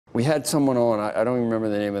We had someone on, I don't even remember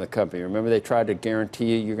the name of the company. Remember they tried to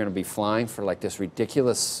guarantee you're going to be flying for like this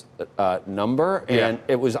ridiculous number? And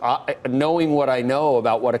it was, knowing what I know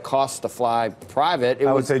about what it costs to fly private,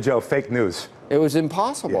 I would say, Joe, fake news. It was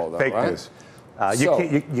impossible, though, fake right? news.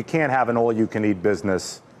 You can't have an all-you-can-eat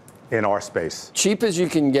business in our space. Cheap as you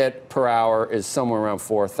can get per hour is somewhere around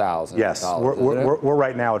 $4,000. Yes, we're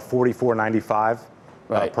right now at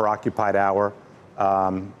 $44.95 per occupied hour.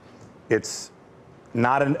 It's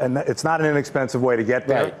not an inexpensive way to get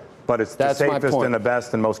there, but it's the safest and the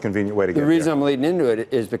best and most convenient way to get there. The reason I'm leading into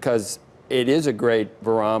it is because it is a great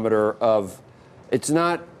barometer of, it's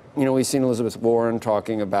not, you know, we've seen Elizabeth Warren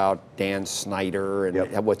talking about Dan Snyder and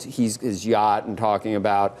his yacht, and talking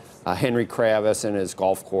about Henry Kravis and his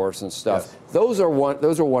golf course and stuff. Yes. Those are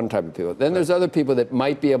one type of people. Then there's other people that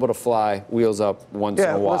might be able to fly wheels up once in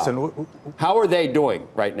a while. Listen, how are they doing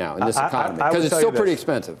right now in this economy? Because it's still pretty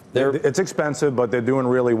expensive. It's expensive, but they're doing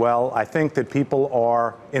really well. I think that people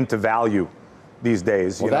are into value these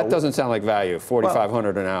days. Well, that doesn't sound like value,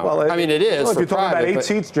 $4,500 an hour. Well, I mean, it is. Well, if you're talking about 8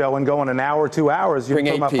 seats, Joe, and going an hour, 2 hours, you're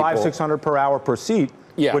talking about $500-600 per hour per seat,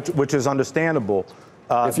 which is understandable.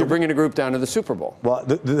 If you're bringing a group down to the Super Bowl. Well,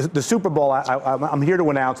 the Super Bowl, I'm here to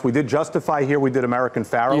announce, we did Justify here, we did American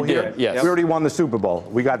Pharaoh here. Yes. We already won the Super Bowl.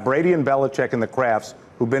 We got Brady and Belichick and the Crafts,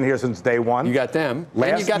 who've been here since day one. You got them.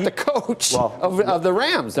 And you got the coach of the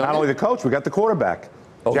Rams, don't you? Not only the coach, we got the quarterback,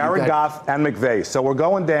 Jared Goff and McVay. So we're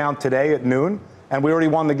going down today at noon, and we already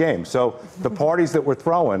won the game. So the parties that we're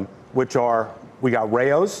throwing, which are, we got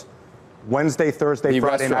Rayo's, Wednesday, Thursday,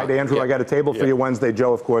 Friday night. Andrew, I got a table for you Wednesday.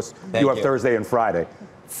 Joe, of course, you have Thursday and Friday.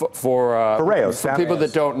 For Rayo's. For people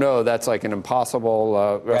that don't know, that's like an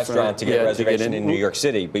impossible restaurant to get a reservation in New York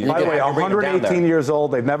City. But by the way, 118 years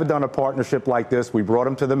old. They've never done a partnership like this. We brought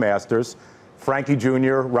them to the Masters. Frankie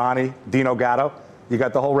Jr., Ronnie, Dino Gatto. You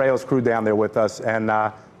got the whole Rayo's crew down there with us, and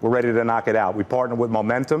we're ready to knock it out. We partner with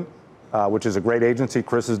Momentum, which is a great agency.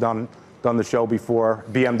 Chris has done the show before.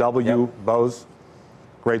 BMW, Bose,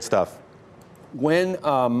 great stuff. When is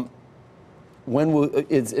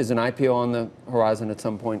an IPO on the horizon at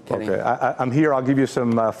some point, Kenny? Okay, I'm here. I'll give you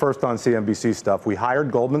some first on CNBC stuff. We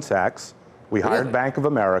hired Goldman Sachs. We hired Bank of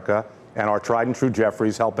America, and our tried and true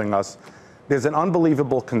Jefferies helping us. There's an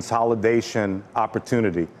unbelievable consolidation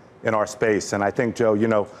opportunity in our space. And I think, Joe, you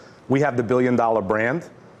know, we have the billion-dollar brand.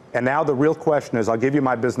 And now the real question is, I'll give you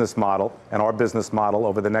my business model and our business model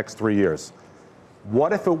over the next 3 years.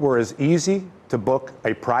 What if it were as easy to book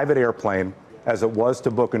a private airplane as it was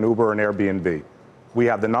to book an Uber or an Airbnb? We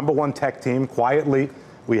have the #1 tech team. Quietly,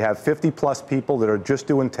 we have 50-plus people that are just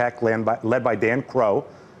doing tech, led by Dan Crow.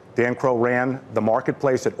 Dan Crow ran the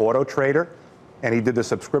marketplace at Auto Trader, and he did the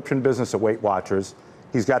subscription business at Weight Watchers.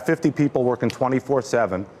 He's got 50 people working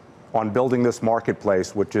 24/7 on building this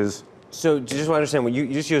marketplace, which is... So just want to understand, when you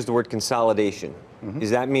just used the word consolidation,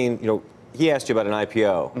 does that mean, you know, he asked you about an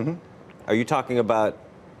IPO. Are you talking about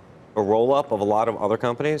a roll-up of a lot of other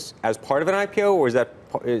companies as part of an IPO, or is that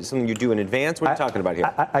something you do in advance? What are you talking about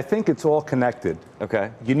here? I think it's all connected. Okay.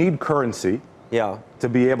 You need currency to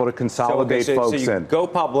be able to consolidate folks in. So you go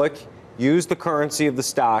public, use the currency of the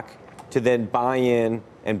stock to then buy in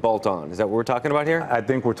and bolt on. Is that what we're talking about here? I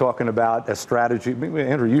think we're talking about a strategy.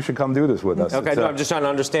 Andrew, you should come do this with us. Okay, no, I'm just trying to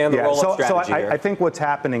understand the roll-up strategy here. I think what's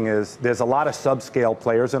happening is there's a lot of subscale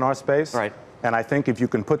players in our space. Right. And I think if you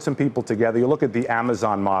can put some people together, you look at the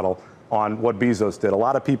Amazon model on what Bezos did. A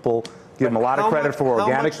lot of people give him a lot of credit for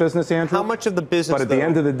organic business, Andrew. How much of the business, but at the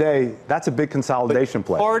end of the day, that's a big consolidation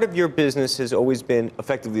play. Part of your business has always been,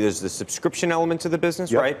 effectively, there's the subscription element to the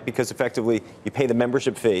business, right? Because effectively, you pay the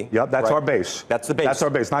membership fee. Yep, that's our base. That's the base. That's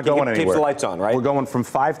our base, not going anywhere. Keeps the lights on, right? We're going from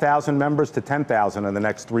 5,000 members to 10,000 in the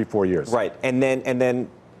next 3-4 years. Right, and then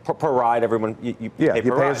per ride, everyone, you pay per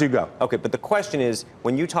ride. As you go. Okay, but the question is,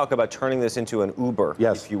 when you talk about turning this into an Uber,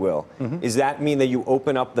 if you will, does that mean that you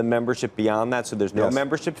open up the membership beyond that, so there's no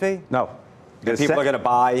membership fee? No. People are going to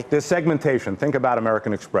buy. There's segmentation. Think about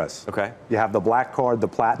American Express. Okay. You have the black card, the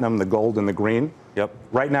platinum, the gold, and the green. Yep.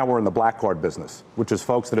 Right now we're in the black card business, which is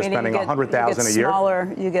folks that are spending $100,000 a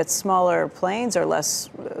year. You get smaller planes or less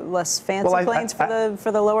fancy planes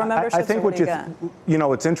for the lower memberships. I think you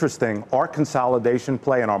know, it's interesting. Our consolidation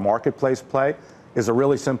play and our marketplace play is a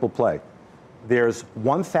really simple play. There's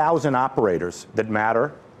 1,000 operators that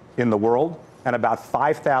matter in the world, and about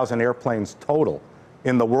 5,000 airplanes total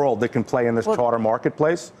in the world that can play in this charter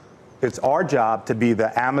marketplace. It's our job to be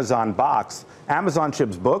the Amazon box. Amazon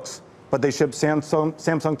ships books, but they ship Samsung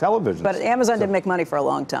televisions. But Amazon didn't make money for a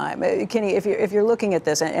long time. Kenny, if you're looking at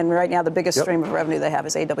this, and right now the biggest stream of revenue they have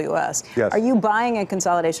is AWS, Yes. Are you buying in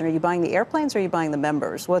consolidation? Are you buying the airplanes or are you buying the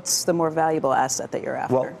members? What's the more valuable asset that you're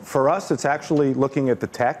after? Well, for us, it's actually looking at the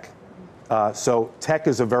tech. So tech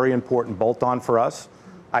is a very important bolt-on for us.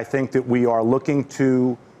 I think that we are looking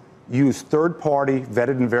to use third-party,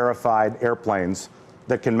 vetted and verified airplanes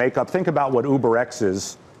that can make up. Think about what UberX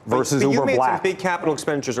is versus but Uber you made Black. some big capital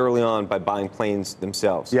expenditures early on by buying planes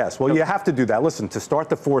themselves. Yes, well, you have to do that. Listen, to start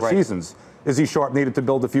the Four Seasons, Izzy Sharp needed to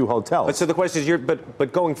build a few hotels. But so the question is,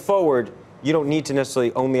 but going forward, you don't need to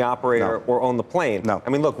necessarily own the operator or own the plane. No. I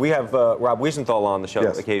mean, look, we have Rob Wiesenthal on the show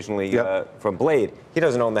occasionally from Blade. He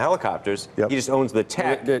doesn't own the helicopters. He just owns the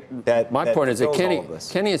tech. My point is that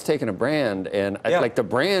controls Kenny has taken a brand, and like the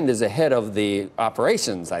brand is ahead of the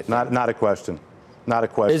operations, I think. Not a question. Not a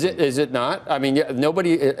question. Is it not? I mean,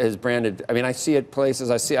 nobody is branded. I mean, I see it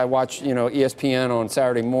places. I watch, ESPN on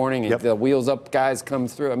Saturday morning, and the Wheels Up guys come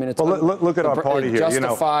through. I mean, it's well, look at our party here.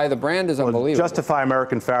 Justify the brand is unbelievable. Justify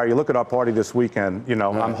American Farrier. You look at our party this weekend.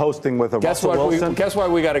 I'm hosting with a Russell Wilson. Guess why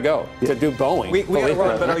we got to go to do Boeing? We got to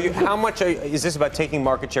run. But how much is this about taking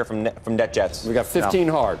market share from NetJets? We got 15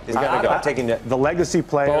 hard. We got to go. Taking the legacy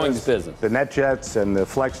players, Boeing's business. The NetJets and the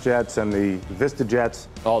FlexJets and the VistaJets.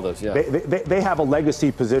 All those, yeah. They have a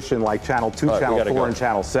legacy position like Channel 2, Channel 4, and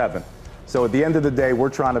Channel 7. So at the end of the day, we're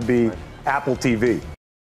trying to be Apple TV.